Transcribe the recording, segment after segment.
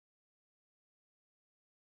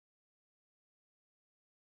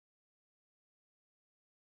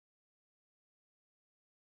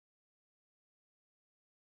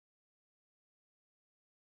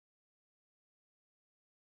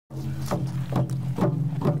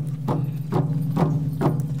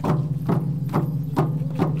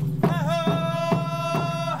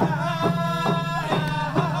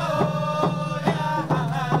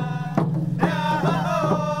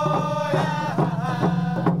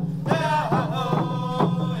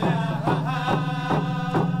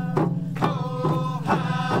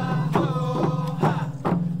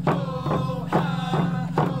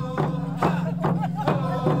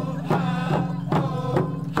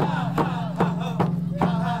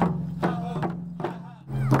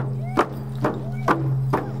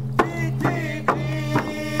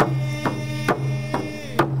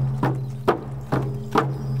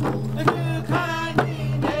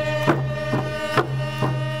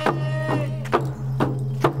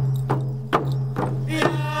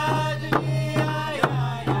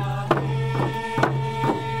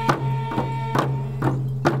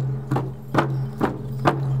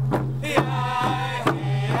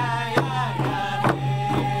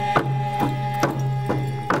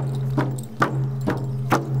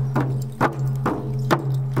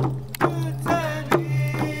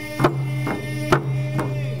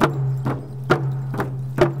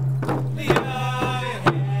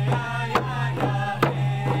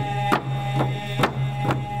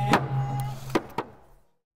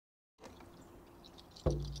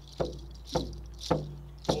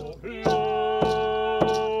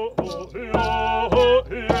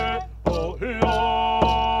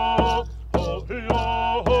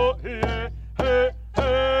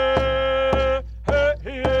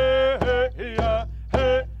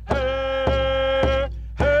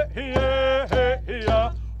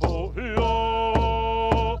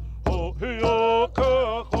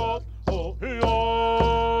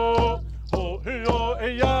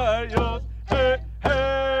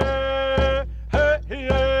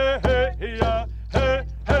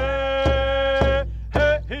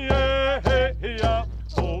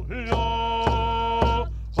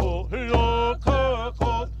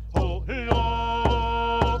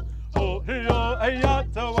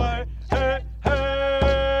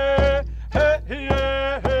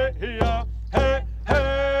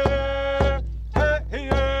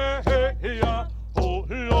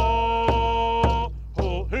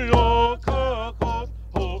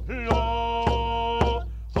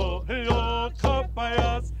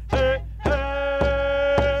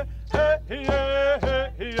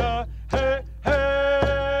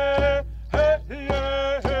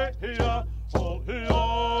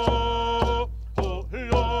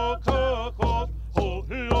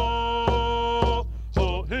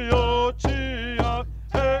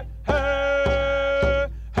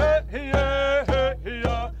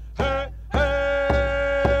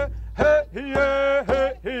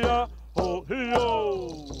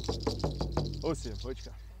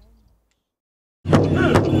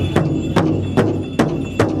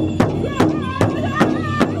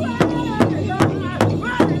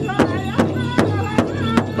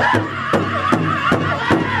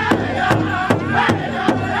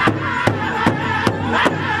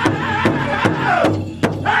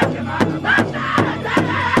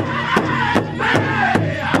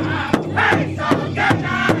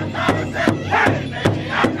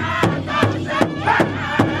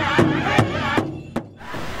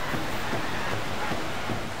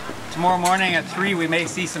Tomorrow morning at 3 we may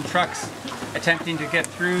see some trucks attempting to get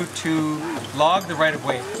through to log the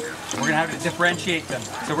right-of-way. We're going to have to differentiate them.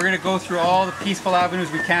 So we're going to go through all the peaceful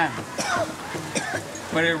avenues we can.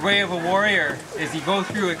 But a way of a warrior is you go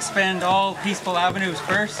through, expend all peaceful avenues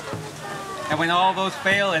first, and when all those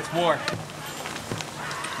fail, it's war.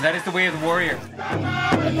 That is the way of the warrior.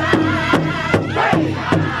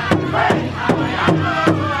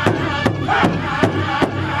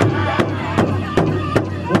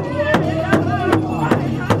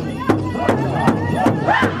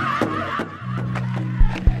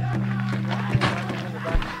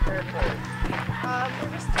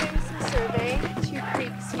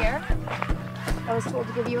 I was told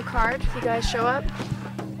to give you a card if you guys show up.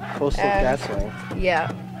 Coastal GasLink?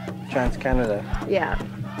 Yeah. Trans-Canada? Yeah.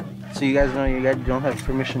 So you guys know you guys don't have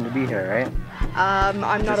permission to be here, right? I'm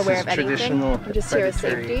not aware of anything. I'm just here as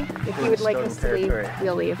safety. If you would like us to leave,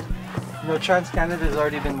 we'll leave. No, Trans-Canada has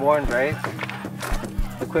already been warned, right?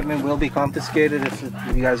 Equipment will be confiscated if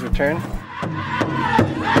you guys return.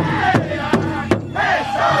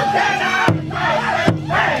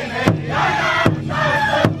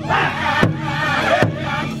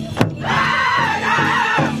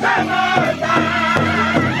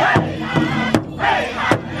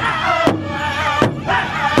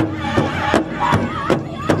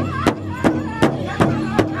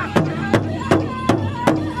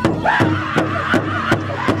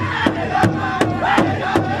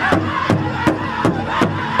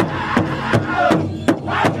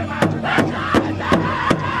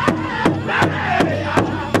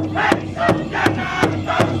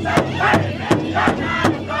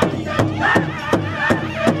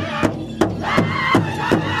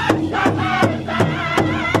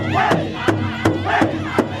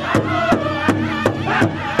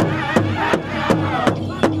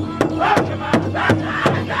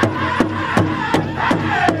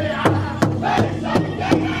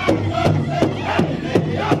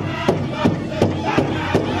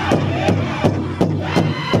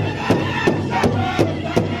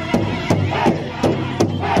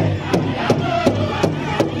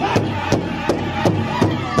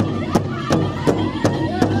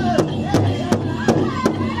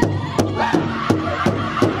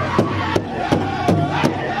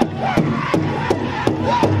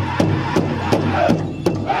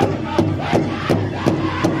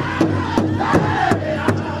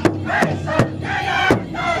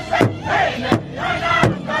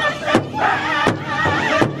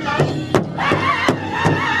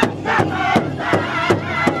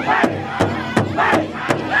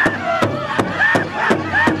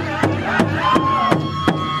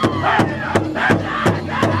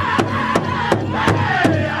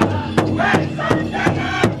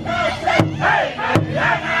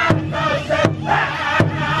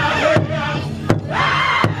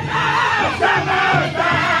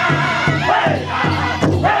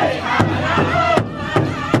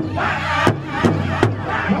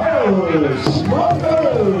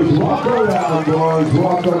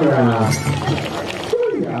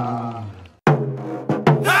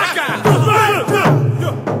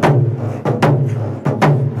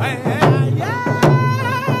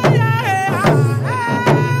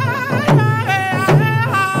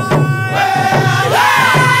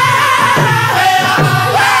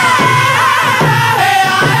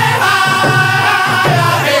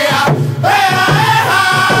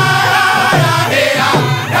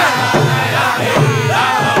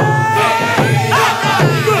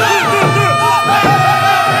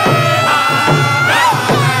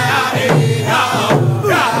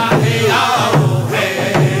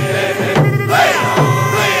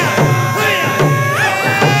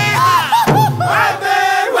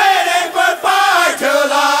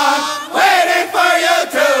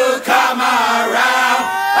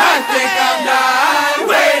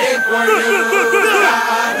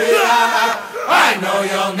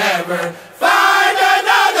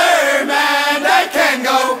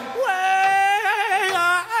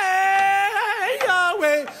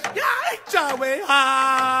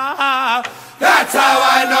 That's how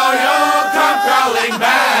I know you'll come crawling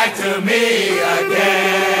back to me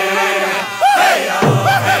again. Hey, oh,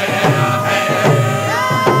 hey, oh, hey.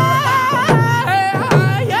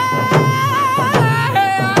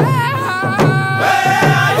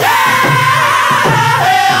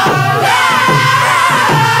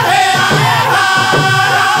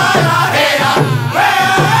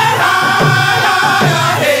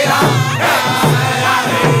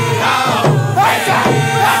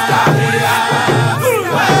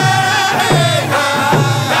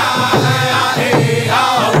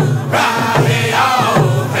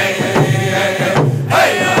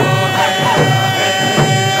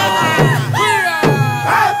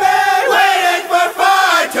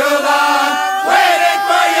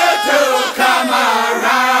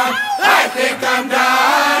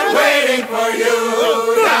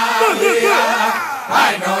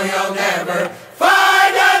 I know you'll never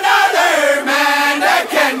find another man that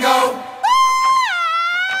can go.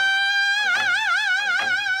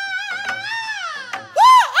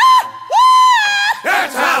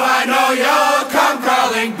 That's how I know you'll come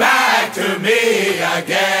crawling back to me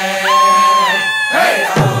again. Hey,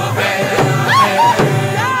 oh, hey, oh, hey.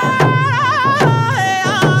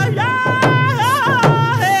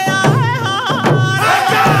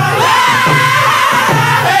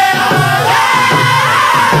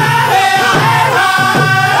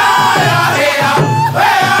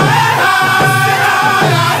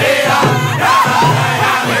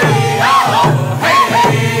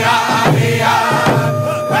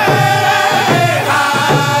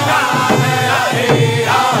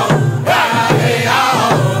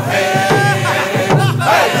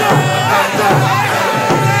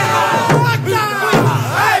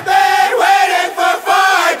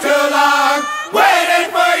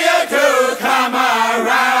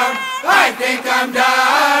 I'm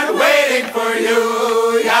done waiting for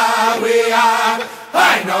you, yeah, we are.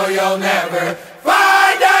 I know you'll never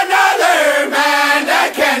find another man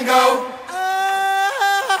that can go.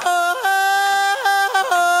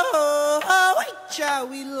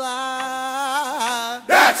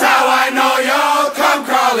 That's how I know you'll come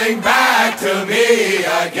crawling back to me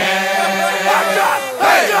again.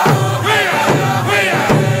 Hey, oh, hey, oh, hey,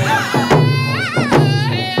 oh.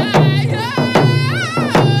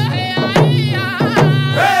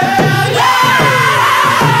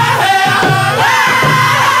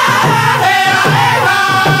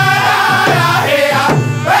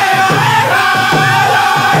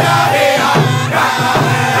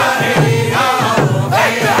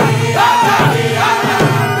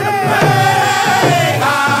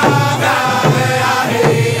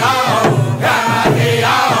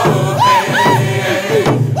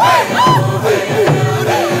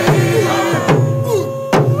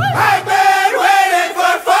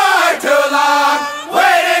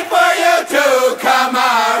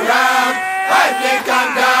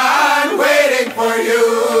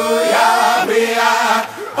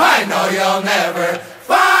 I know you'll never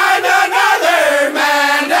find another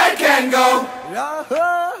man that can go.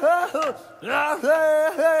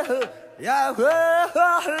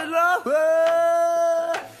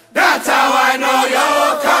 That's how I know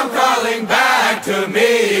you'll come crawling back to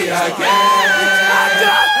me again.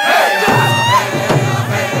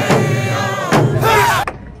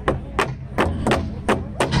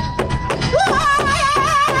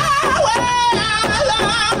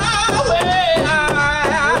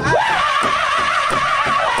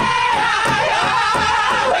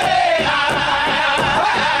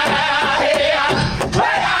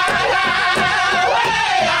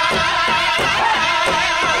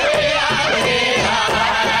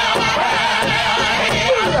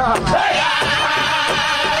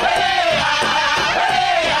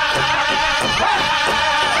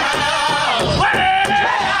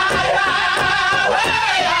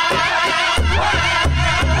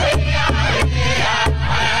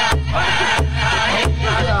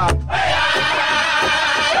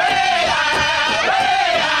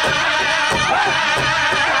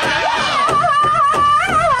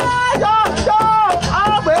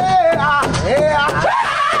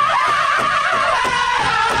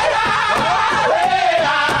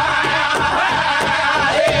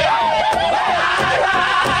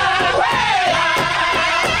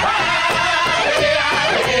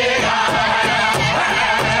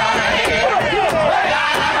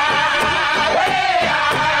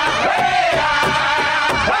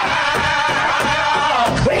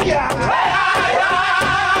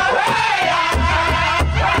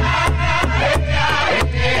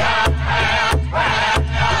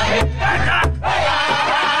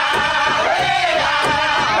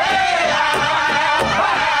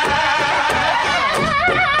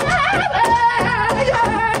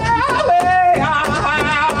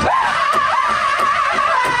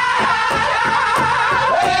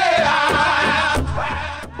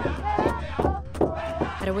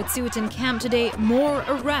 Wet'suwet'en Camp today, more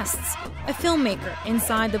arrests. A filmmaker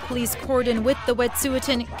inside the police cordon with the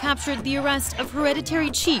Wet'suwet'en captured the arrest of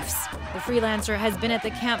Hereditary Chiefs. The freelancer has been at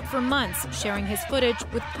the camp for months, sharing his footage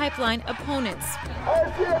with pipeline opponents.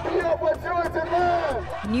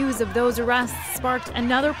 News of those arrests sparked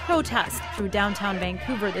another protest through downtown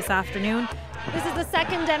Vancouver this afternoon. This is the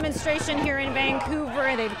second demonstration here in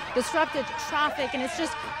Vancouver. They've disrupted traffic, and it's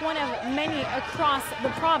just one of many across the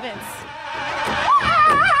province.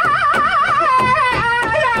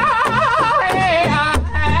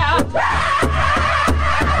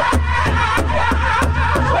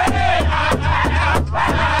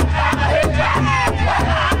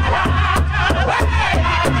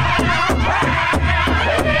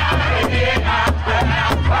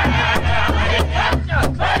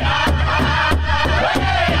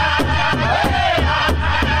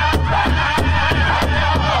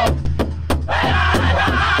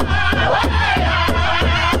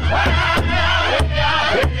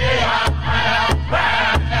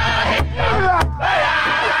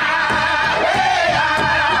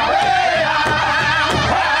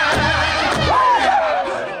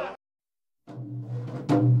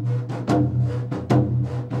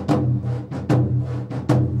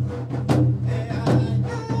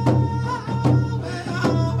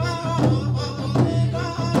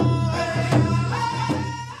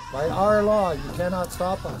 Our law, you cannot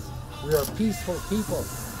stop us. We are peaceful people,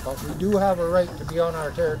 but we do have a right to be on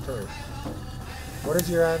our territory. What is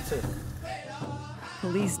your answer?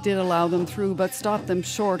 Police did allow them through, but stopped them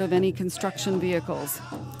short of any construction vehicles.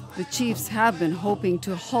 The Chiefs have been hoping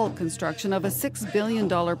to halt construction of a $6 billion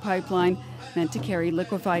pipeline meant to carry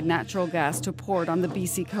liquefied natural gas to port on the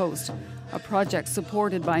BC coast, a project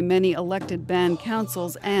supported by many elected band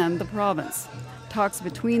councils and the province. Talks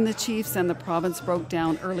between the Chiefs and the province broke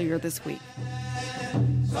down earlier this week.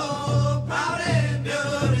 So proud and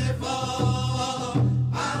beautiful,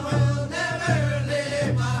 I will never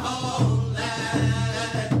leave my homeland.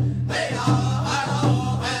 Hey, oh,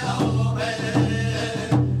 hello, hello,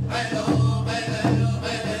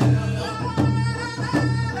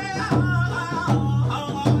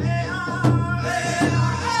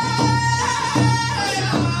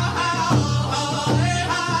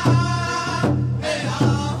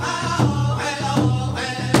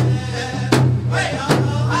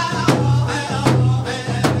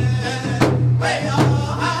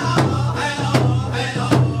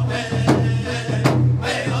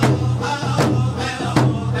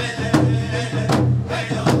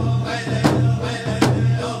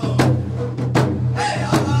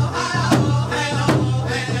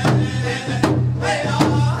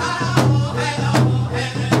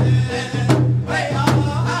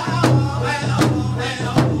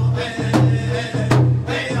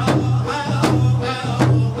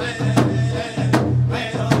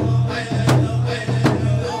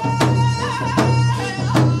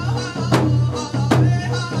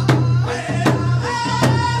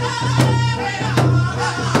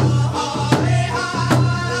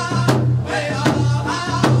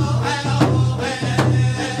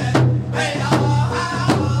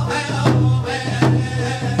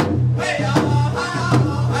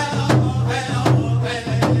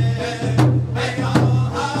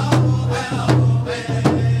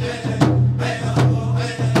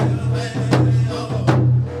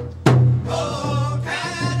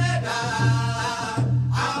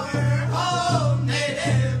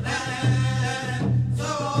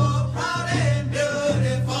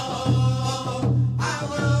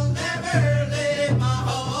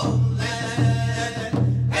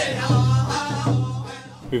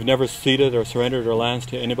 We've never ceded or surrendered our lands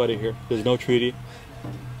to anybody here. There's no treaty.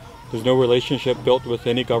 There's no relationship built with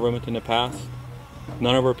any government in the past.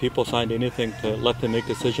 None of our people signed anything to let them make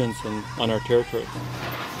decisions on our territory.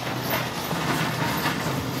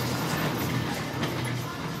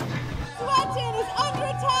 Wet'suwet'en is under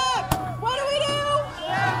attack! What do we do?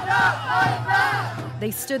 Stand up, fight back!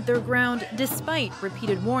 They stood their ground despite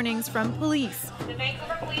repeated warnings from police. The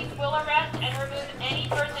Vancouver police will arrest and remove any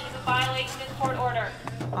person who violates this court order.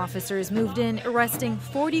 Officers moved in, arresting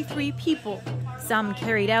 43 people. Some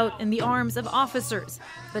carried out in the arms of officers,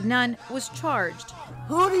 but none was charged.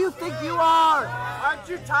 Who do you think you are? Aren't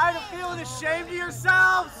you tired of feeling ashamed of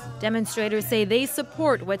yourselves? Demonstrators say they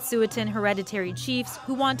support Wet'suwet'en Hereditary Chiefs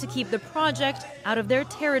who want to keep the project out of their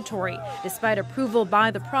territory, despite approval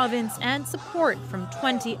by the province and support from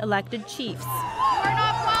 20 elected chiefs. You are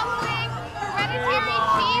not following Hereditary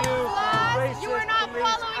Chiefs laws. You are not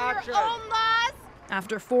following your own laws.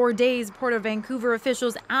 After 4 days, Port of Vancouver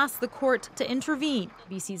officials asked the court to intervene,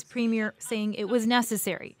 BC's premier saying it was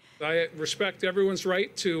necessary. I respect everyone's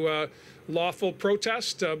right to lawful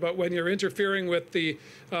protest, but when you're interfering with the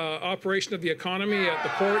operation of the economy at the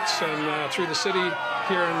ports and through the city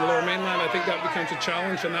here in the Lower Mainland, I think that becomes a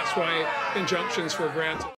challenge, and that's why injunctions were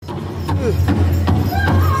granted.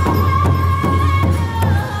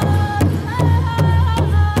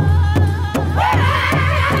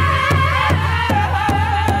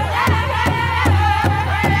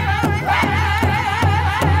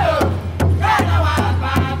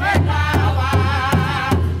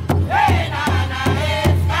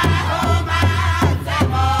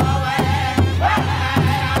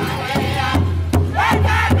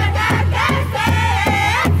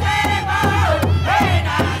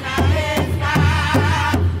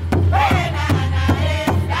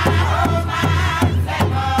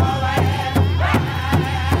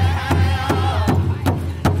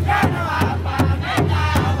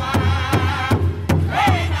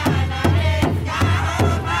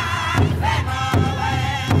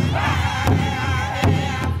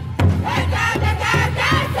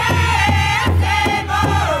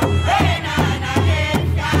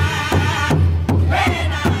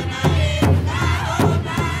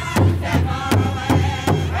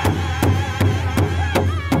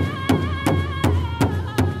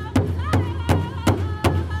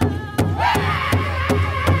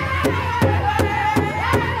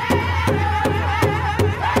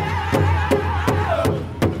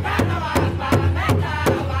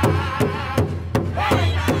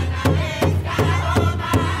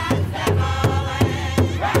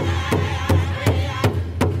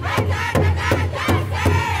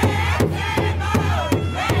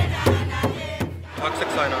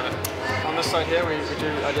 Here we do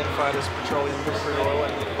identify it as petroleum crude oil.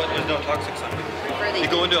 But there's no toxic sign. You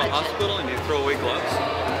go into a hospital and you throw away gloves.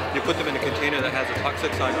 You put them in a container that has a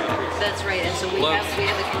toxic sign on it. That's right, and so we have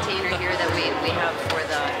a container here that we have for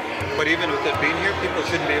the... But even with it being here, people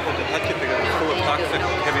shouldn't be able to touch it because it's full of toxic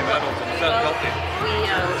heavy metals and it's not healthy.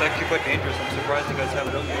 It's actually quite dangerous. I'm surprised you guys have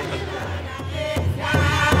it out in the open.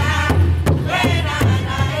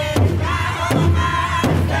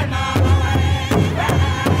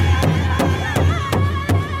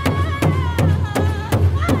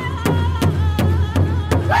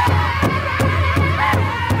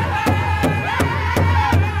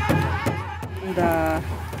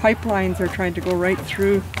 Pipelines are trying to go right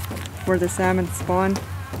through where the salmon spawn,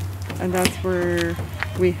 and that's where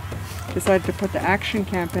we decided to put the action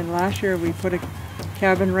camp in. Last year we put a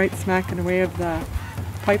cabin right smack in the way of the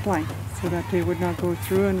pipeline so that they would not go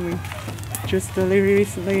through, and we just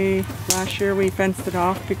recently, last year, we fenced it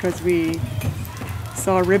off because we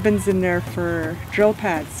saw ribbons in there for drill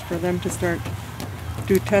pads for them to start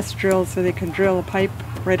do test drills so they can drill a pipe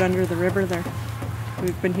right under the river there.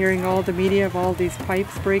 We've been hearing all the media of all these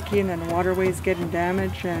pipes breaking and waterways getting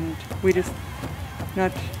damaged, and we just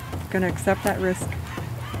not going to accept that risk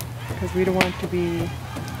because we don't want to be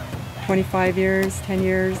 25 years, 10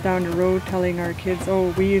 years down the road telling our kids,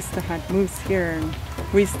 oh, we used to hunt moose here and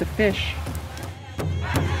we used to fish.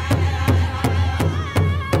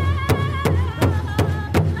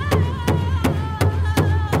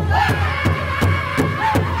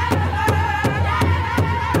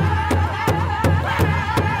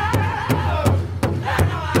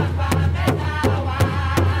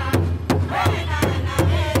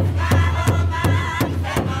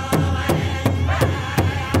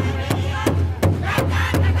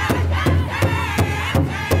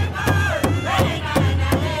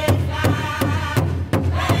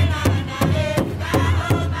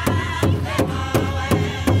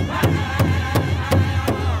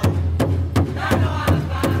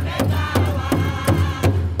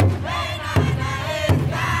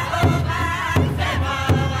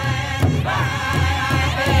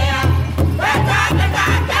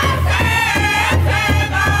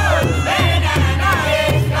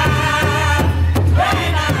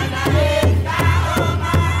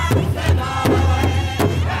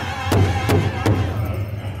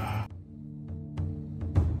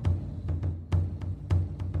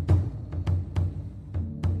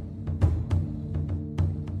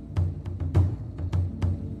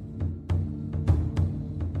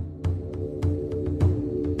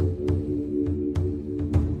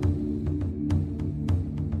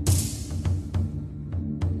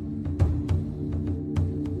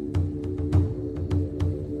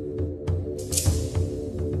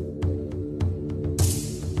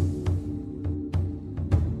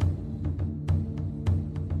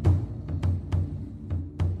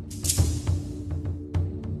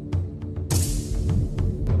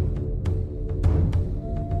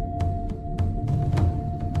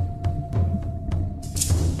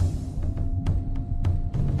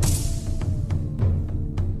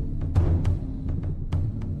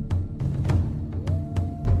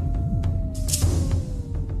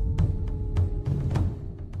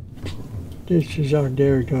 This is our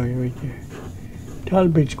territory right there.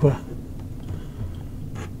 Talbot's-qua.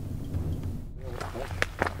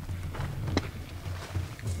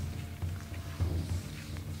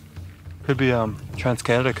 Could be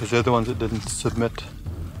Trans-Canada, because they're the ones that didn't submit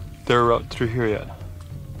their route through here yet.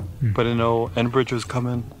 But I know Enbridge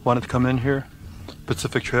wanted to come in here.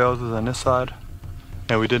 Pacific Trails was on this side.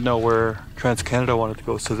 And we didn't know where Trans-Canada wanted to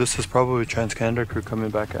go, so this is probably Trans-Canada crew coming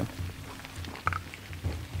back in.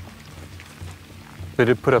 They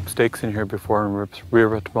did put up stakes in here before and we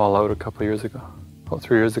ripped them all out a couple of years ago. About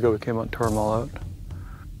 3 years ago we came out and tore them all out.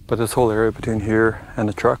 But this whole area between here and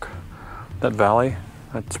the truck, that valley,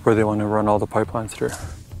 that's where they want to run all the pipelines through.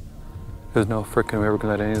 There's no frickin' way we're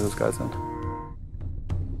gonna let any of those guys in.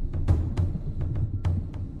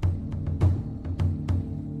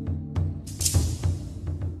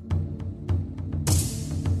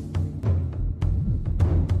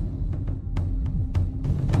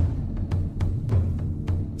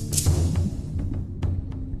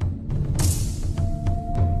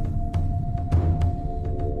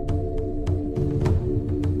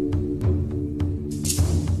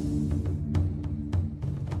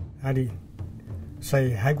 Adi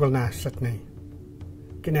say hagwalna satney.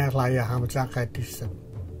 Kinarlaya hamzakatis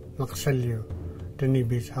Lakselio,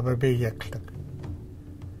 Denibis Hababeyak.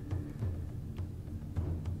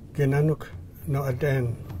 Genanuk no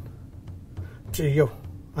aden Gio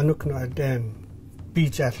Anuk no aden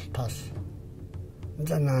Beach tas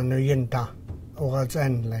Zana no yenta or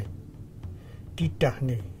Zanley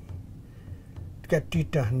Titahni Get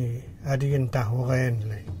Titahni Adienta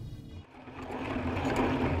Horenley.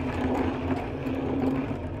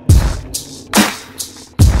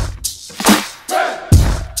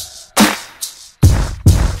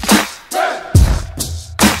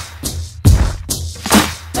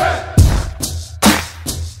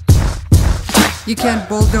 You can't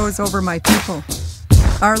bulldoze over my people.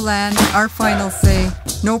 Our land, our final say,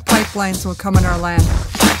 no pipelines will come on our land.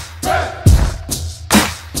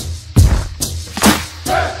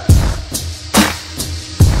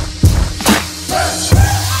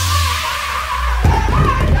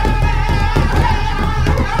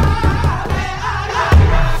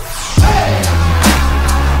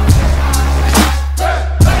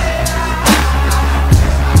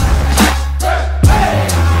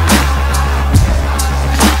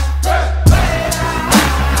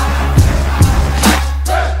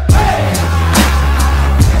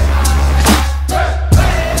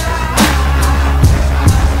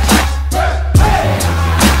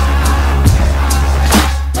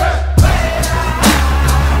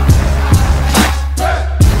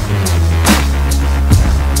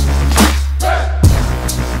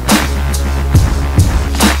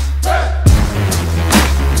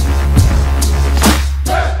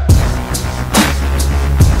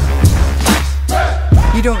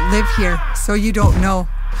 You don't live here, so you don't know.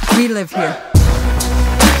 We live here.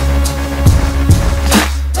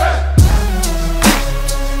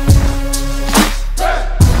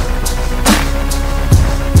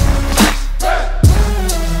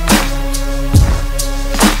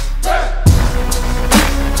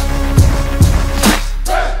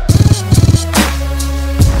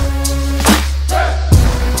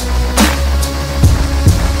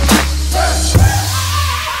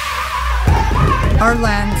 Our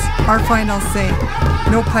lands, our final say.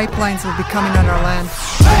 No pipelines will be coming on our land.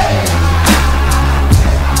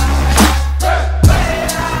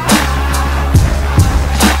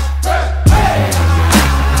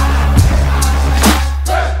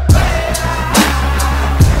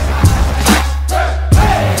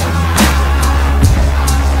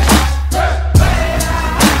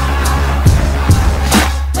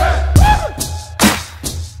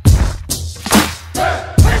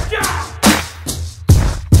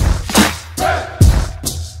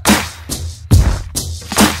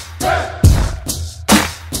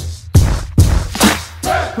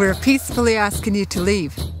 We're peacefully asking you to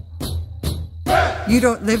leave. You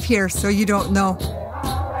don't live here, so you don't know.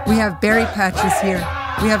 We have berry patches here.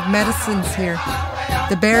 We have medicines here.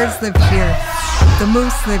 The bears live here. The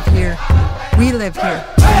moose live here. We live here.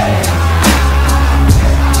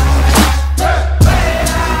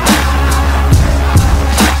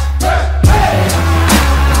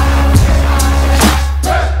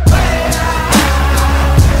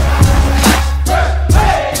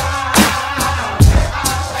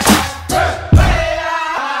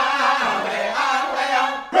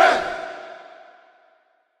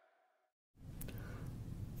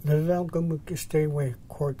 The Dalgamukisteway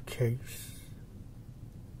court case,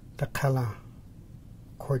 the Kala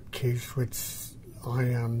court case, which I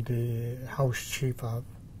am the house chief of,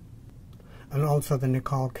 and also the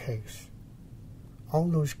Nicole case. all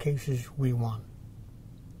those cases we won.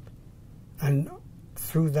 And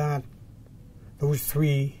through that, those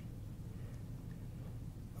three,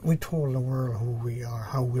 we told the world who we are,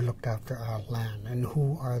 how we looked after our land, and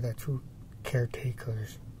who are the true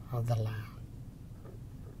caretakers of the land.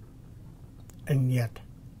 And yet,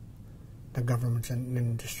 the governments and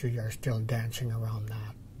industry are still dancing around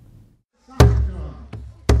that.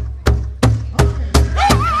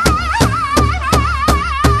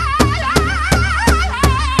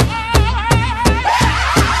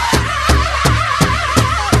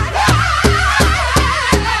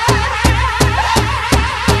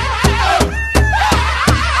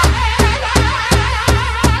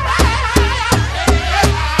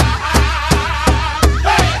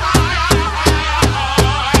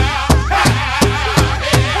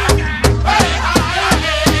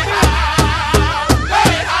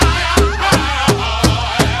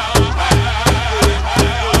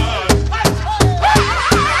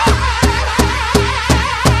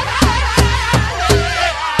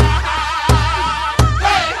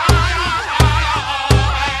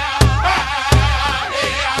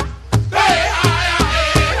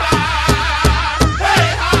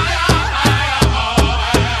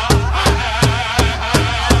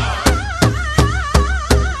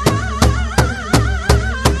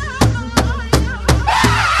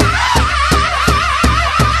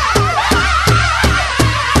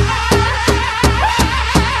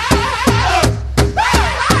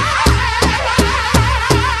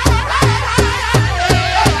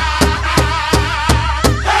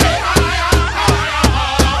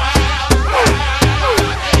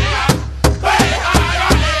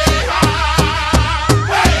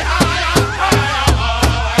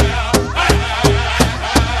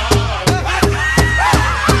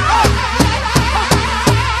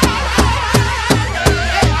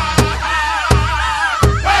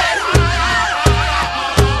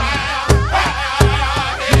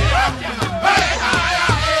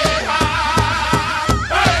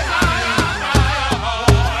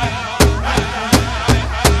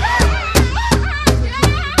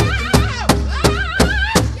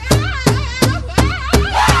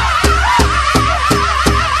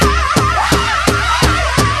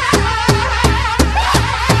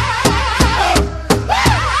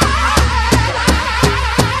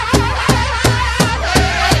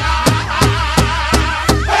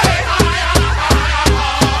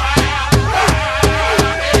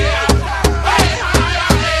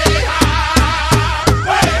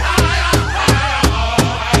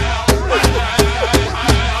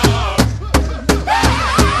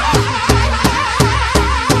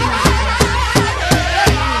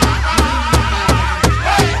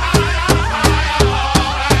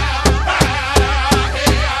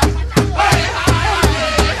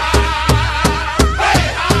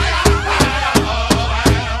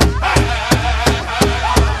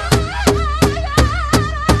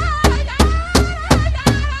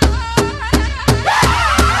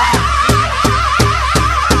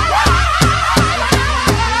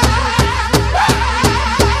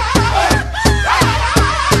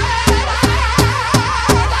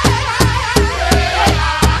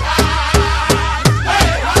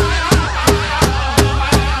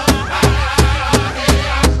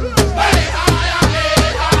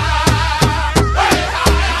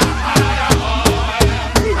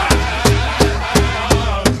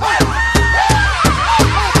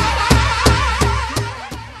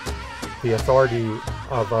 The authority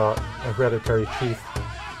of a hereditary chief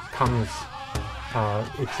comes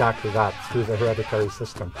exactly that, through the hereditary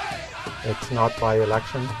system. It's not by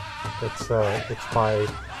election, it's by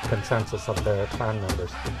consensus of the clan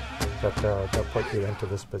members that put you into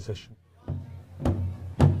this position.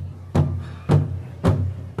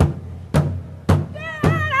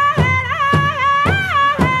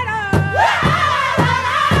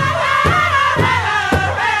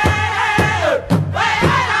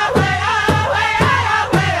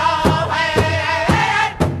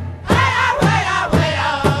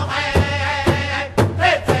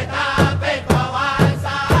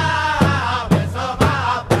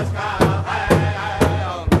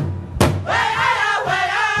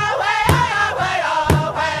 Away!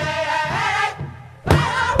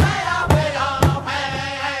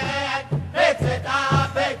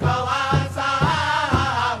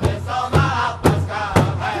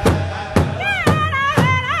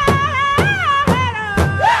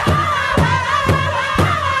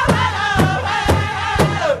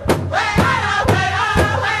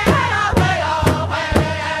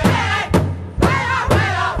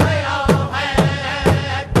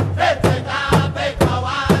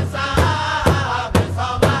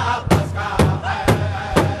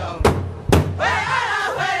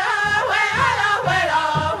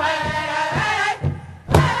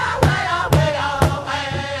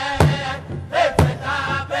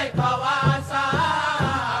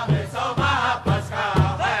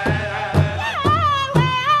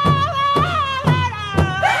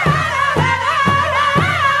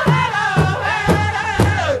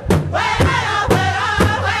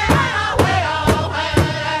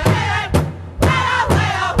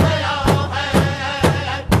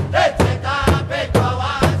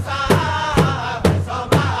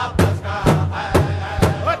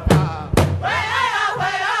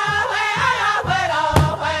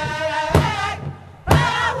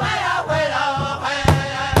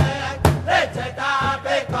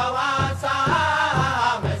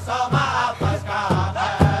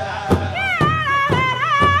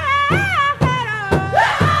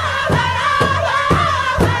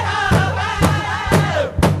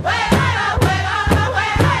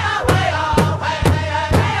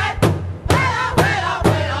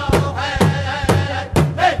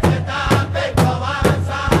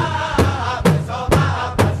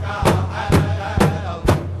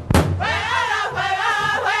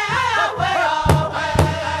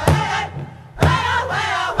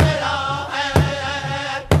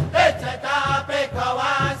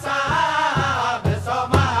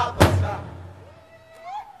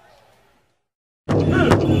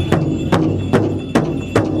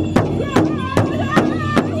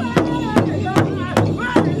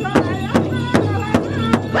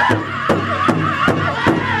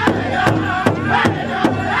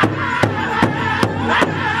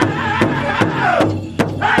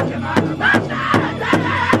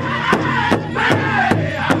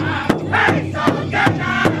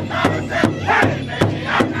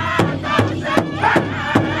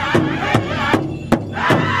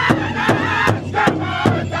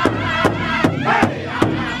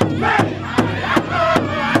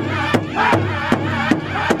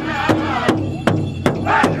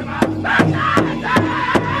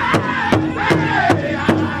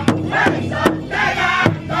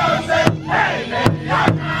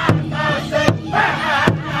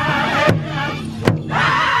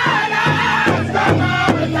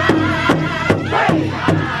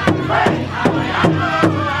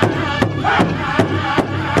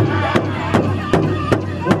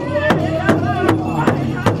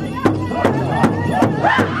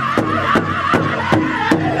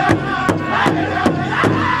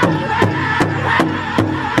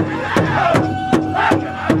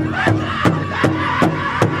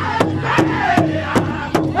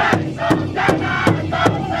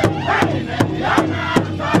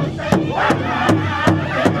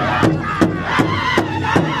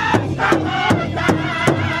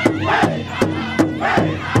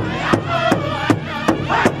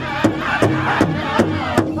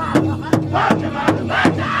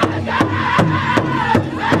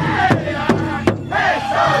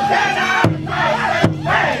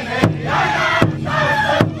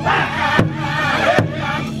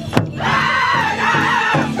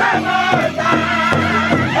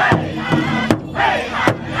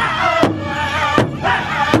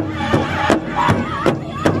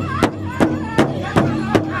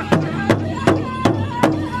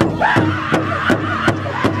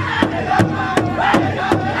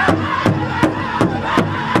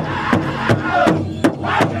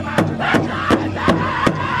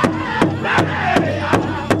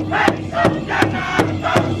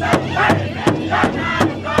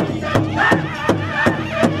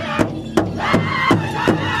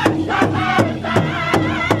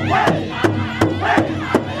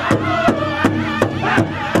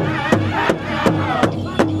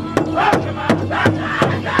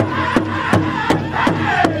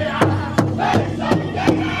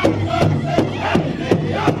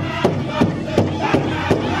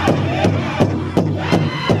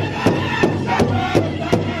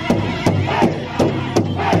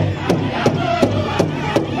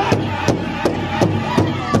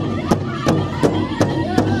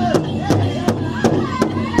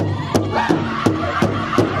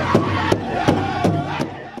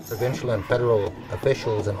 federal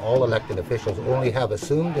officials and all elected officials only have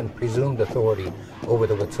assumed and presumed authority over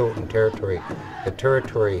the Wet'suwet'en territory. The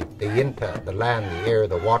territory, the Yinta, the land, the air,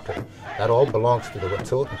 the water, that all belongs to the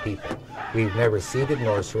Wet'suwet'en people. We've never ceded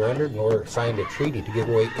nor surrendered nor signed a treaty to give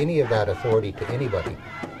away any of that authority to anybody.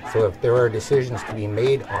 So if there are decisions to be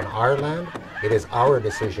made on our land, it is our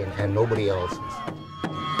decision and nobody else's.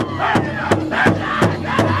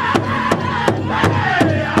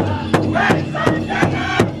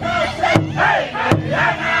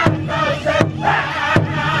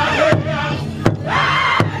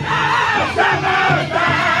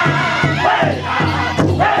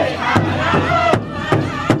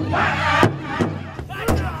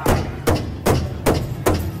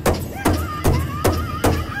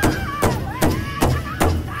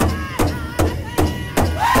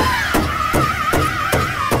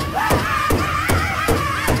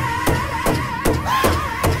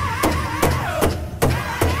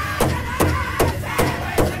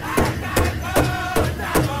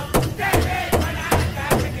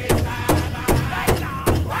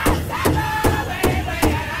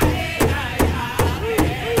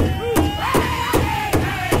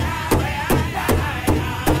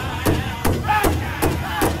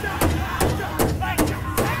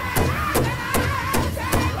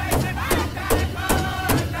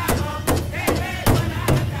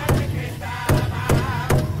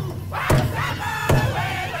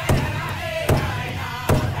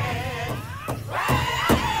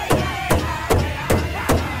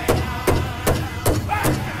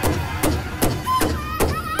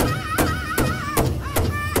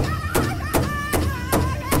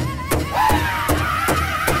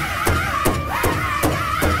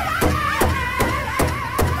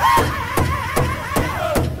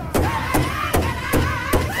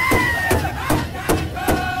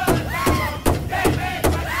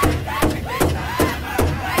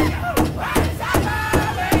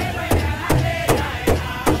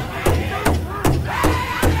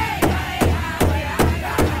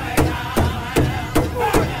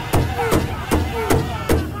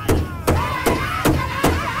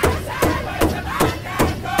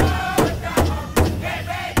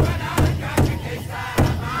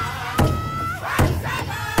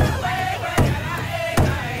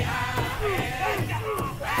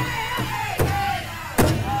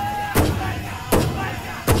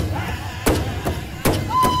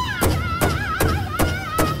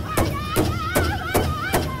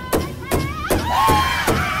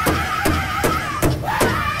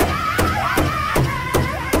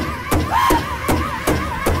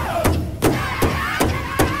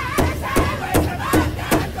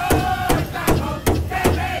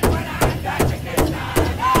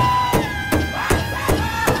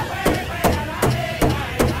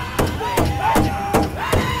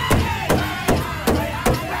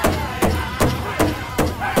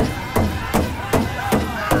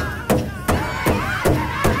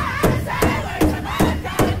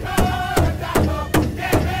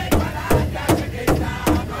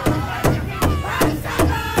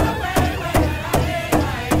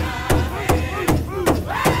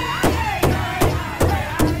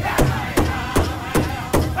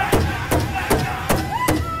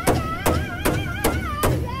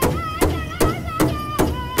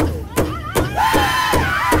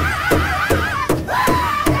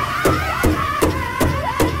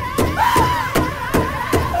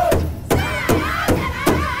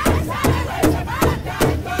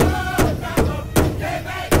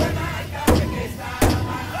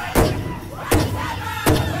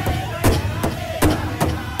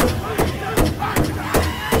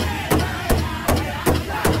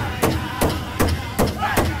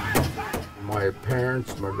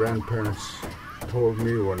 My grandparents told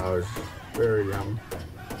me when I was very young,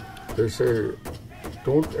 they say,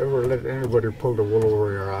 don't ever let anybody pull the wool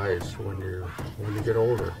over your eyes when you get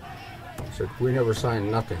older. I said, we never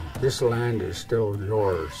signed nothing. This land is still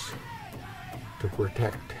yours to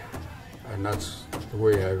protect. And that's the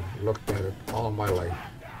way I've looked at it all my life.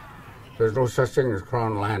 There's no such thing as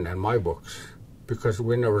crown land in my books because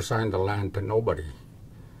we never signed the land to nobody.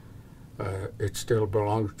 It still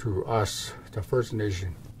belongs to us, the First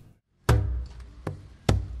Nation.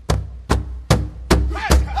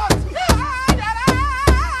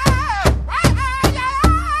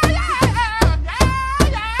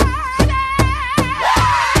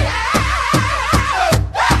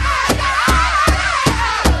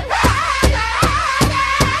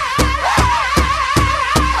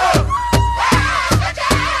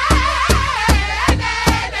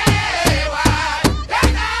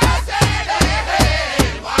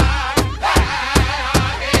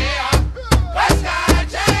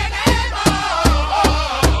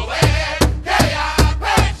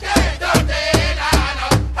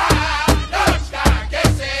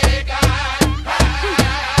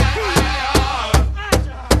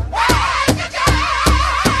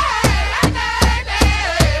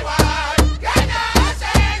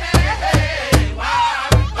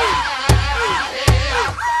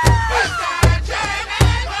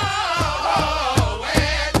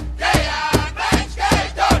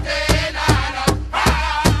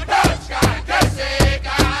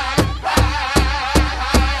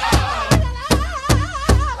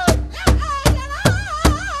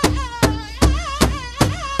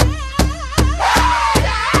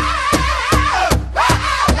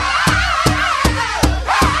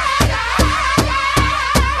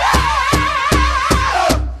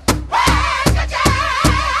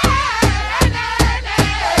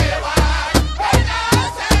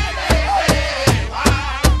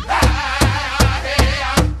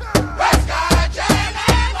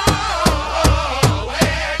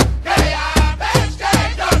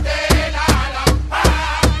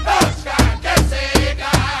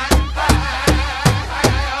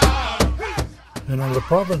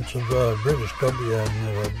 province of British Columbia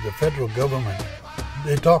and the federal government,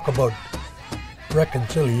 they talk about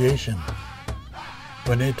reconciliation.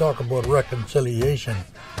 When they talk about reconciliation,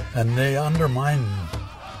 and they undermine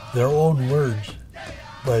their own words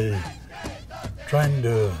by trying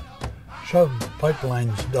to shove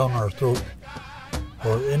pipelines down our throat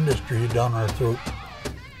or industry down our throat,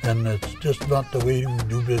 and it's just not the way we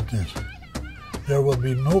do business. There will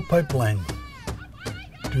be no pipeline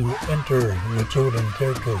to enter Wet'suwet'en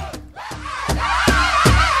territory.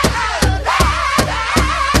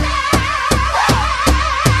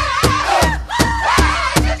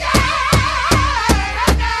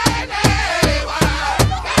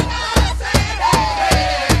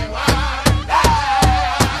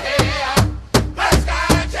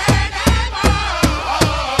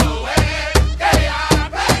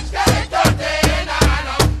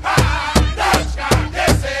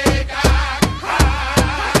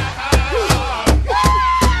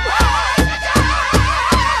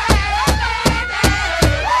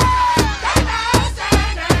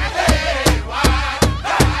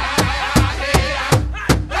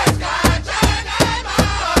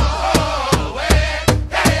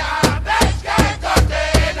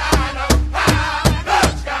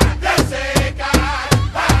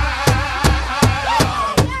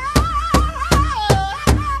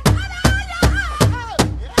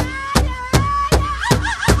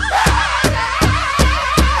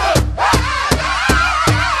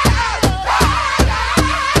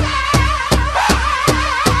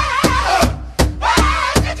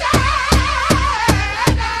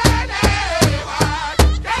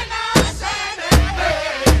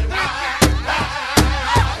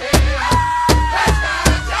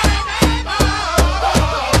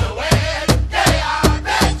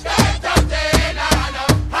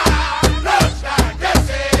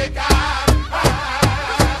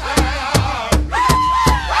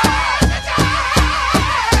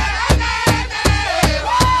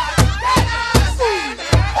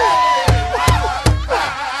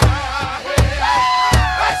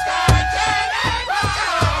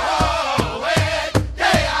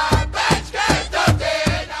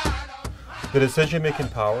 The decision-making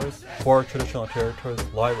powers for traditional territories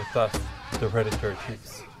lie with us, the Hereditary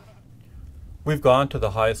Chiefs. We've gone to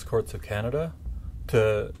the highest courts of Canada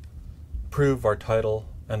to prove our title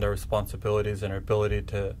and our responsibilities and our ability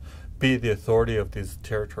to be the authority of these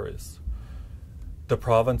territories. The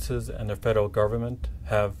provinces and the federal government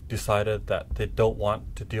have decided that they don't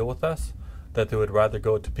want to deal with us, that they would rather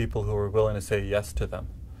go to people who are willing to say yes to them.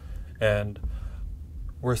 And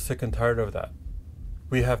we're sick and tired of that.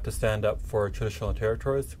 We have to stand up for our traditional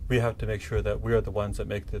territories. We have to make sure that we are the ones that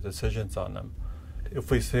make the decisions on them.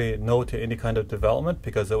 If we say no to any kind of development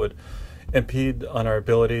because it would impede on our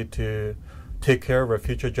ability to take care of our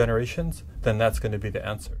future generations, then that's going to be the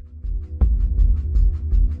answer.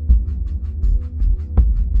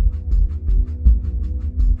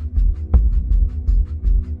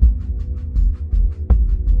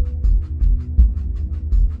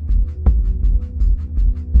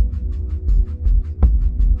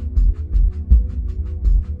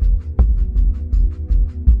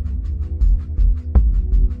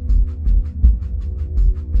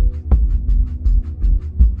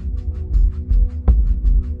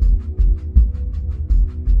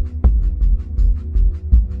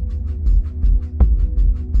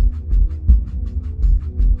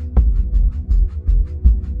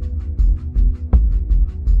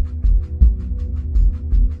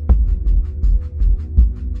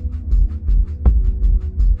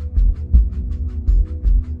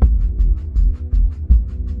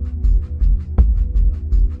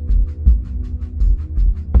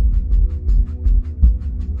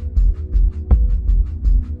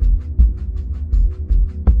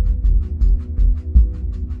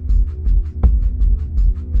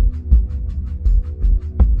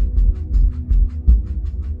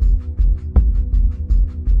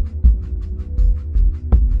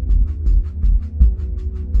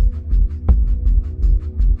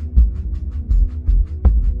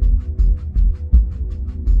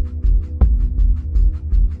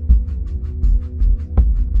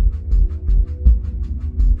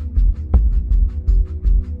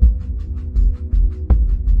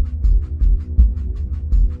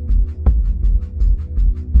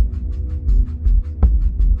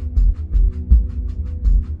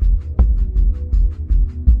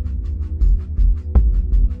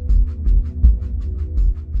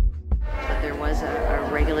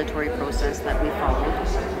 Process that we followed,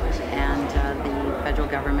 and the federal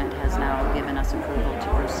government has now given us approval to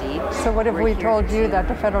proceed. So what if we told you that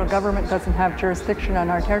the federal government doesn't have jurisdiction on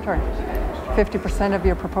our territory? 50% of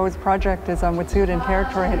your proposed project is on Wet'suwet'en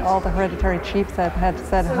territory, and all the hereditary chiefs have had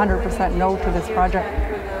said 100% no to this project.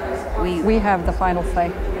 We have the final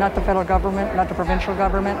say, not the federal government, not the provincial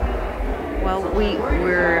government. Well,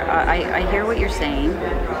 I hear what you're saying,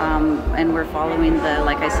 and we're following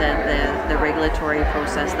like I said, the regulatory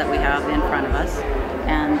process that we have in front of us.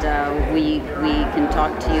 And we can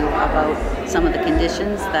talk to you about some of the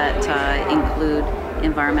conditions that include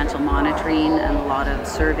environmental monitoring and a lot of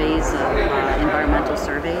surveys, environmental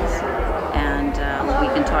surveys, and we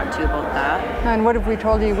can talk to you about that. And what if we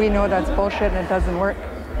told you we know that's bullshit and it doesn't work?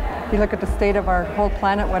 If you look at the state of our whole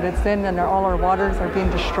planet, what it's in, and all our waters are being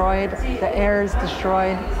destroyed, the air is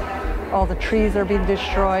destroyed, all the trees are being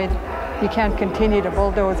destroyed. You can't continue to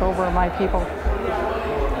bulldoze over my people.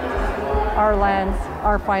 Our lands,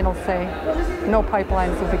 our final say. No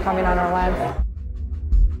pipelines will be coming on our lands.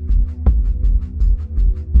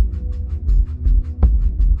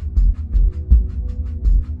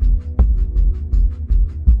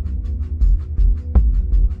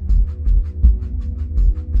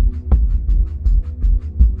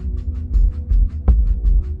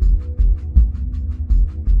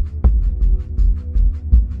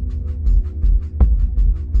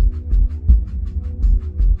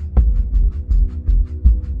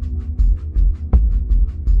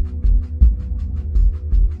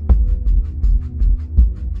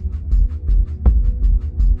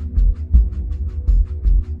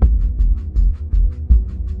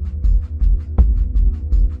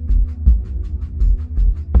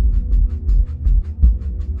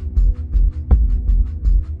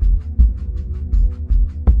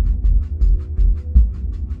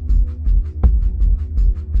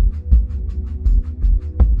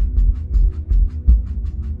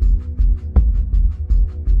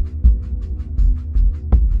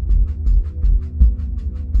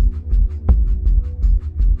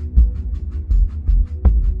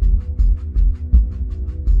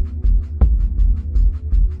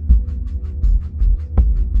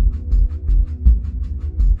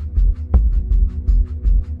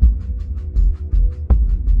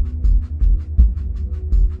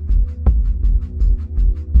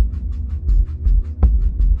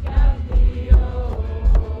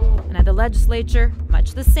 Legislature,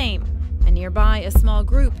 much the same, and nearby a small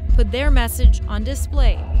group put their message on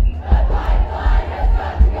display.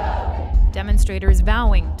 Demonstrators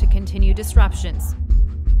vowing to continue disruptions.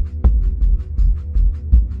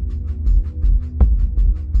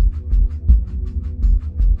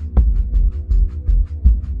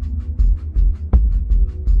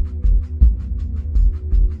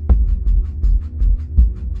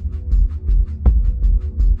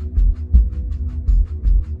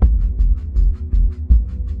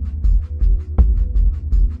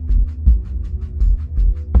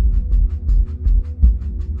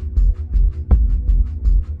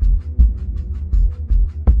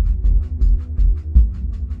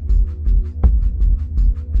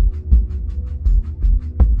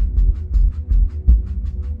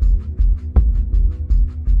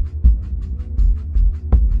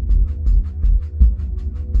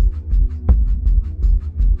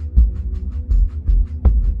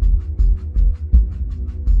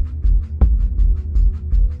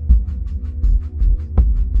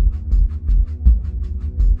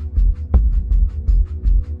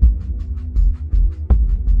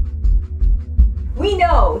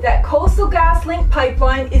 That Coastal GasLink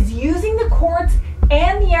pipeline is using the courts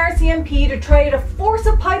and the RCMP to try to force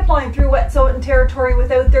a pipeline through Wet'suwet'en territory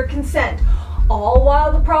without their consent, all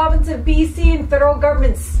while the province of BC and federal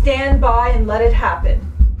government stand by and let it happen.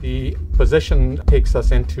 The position takes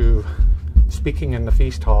us into speaking in the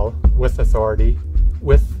feast hall with authority,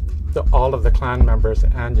 with all of the clan members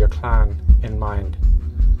and your clan in mind,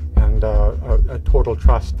 and a total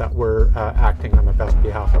trust that we're acting on the best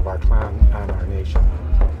behalf of our clan and our nation.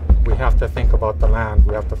 We have to think about the land,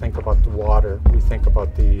 we have to think about the water, we think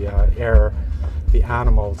about the air, the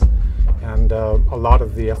animals, and a lot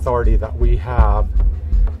of the authority that we have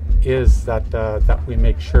is that we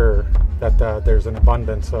make sure that there's an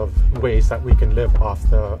abundance of ways that we can live off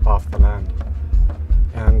the land.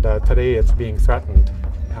 And today it's being threatened,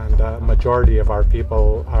 and a majority of our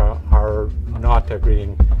people are not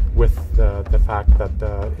agreeing with the fact that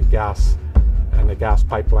gas and the gas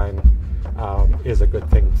pipeline is a good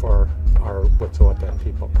thing for our Wet'suwet'en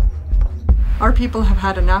people. Our people have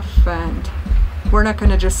had enough, and we're not going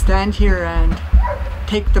to just stand here and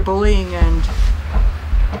take the bullying and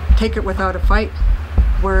take it without a fight.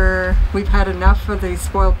 We've had enough of these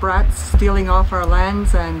spoiled brats stealing off our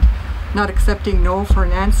lands and not accepting no for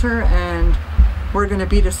an answer, and we're going to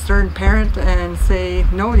be the stern parent and say,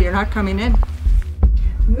 no, you're not coming in.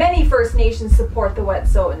 Many First Nations support the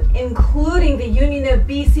Wet'suwet'en, including the Union of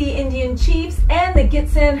BC Indian Chiefs and the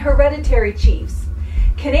Gitxsan Hereditary Chiefs.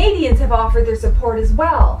 Canadians have offered their support as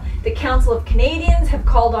well. The Council of Canadians have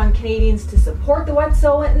called on Canadians to support the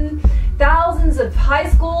Wet'suwet'en. Thousands of high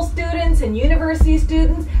school students and university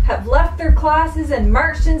students have left their classes and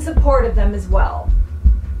marched in support of them as well.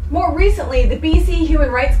 More recently, the BC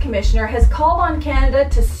Human Rights Commissioner has called on Canada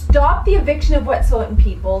to stop the eviction of Wet'suwet'en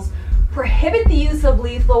peoples, prohibit the use of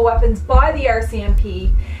lethal weapons by the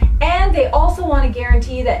RCMP, and they also want to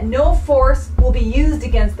guarantee that no force will be used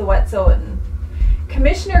against the Wet'suwet'en.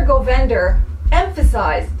 Commissioner Govender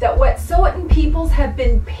emphasized that Wet'suwet'en peoples have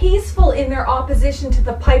been peaceful in their opposition to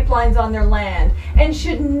the pipelines on their land and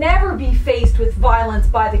should never be faced with violence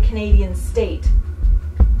by the Canadian state.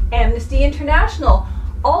 Amnesty International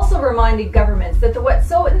also reminded governments that the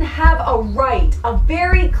Wet'suwet'en have a right, a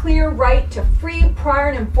very clear right to free, prior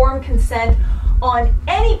and informed consent on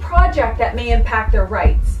any project that may impact their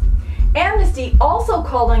rights. Amnesty also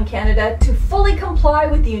called on Canada to fully comply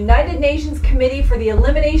with the United Nations Committee for the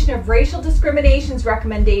Elimination of Racial Discrimination's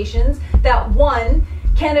recommendations that 1.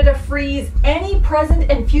 Canada freeze any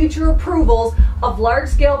present and future approvals of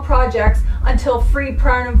large-scale projects until free,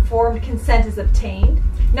 prior and informed consent is obtained.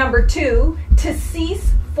 Number 2, to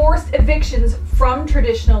cease forced evictions from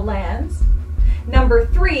traditional lands. Number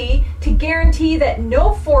 3, to guarantee that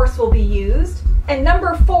no force will be used. And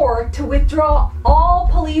number 4, to withdraw all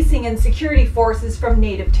policing and security forces from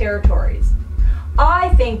Native territories. I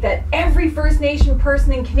think that every First Nation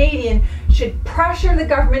person and Canadian should pressure the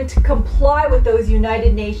government to comply with those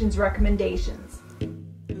United Nations recommendations.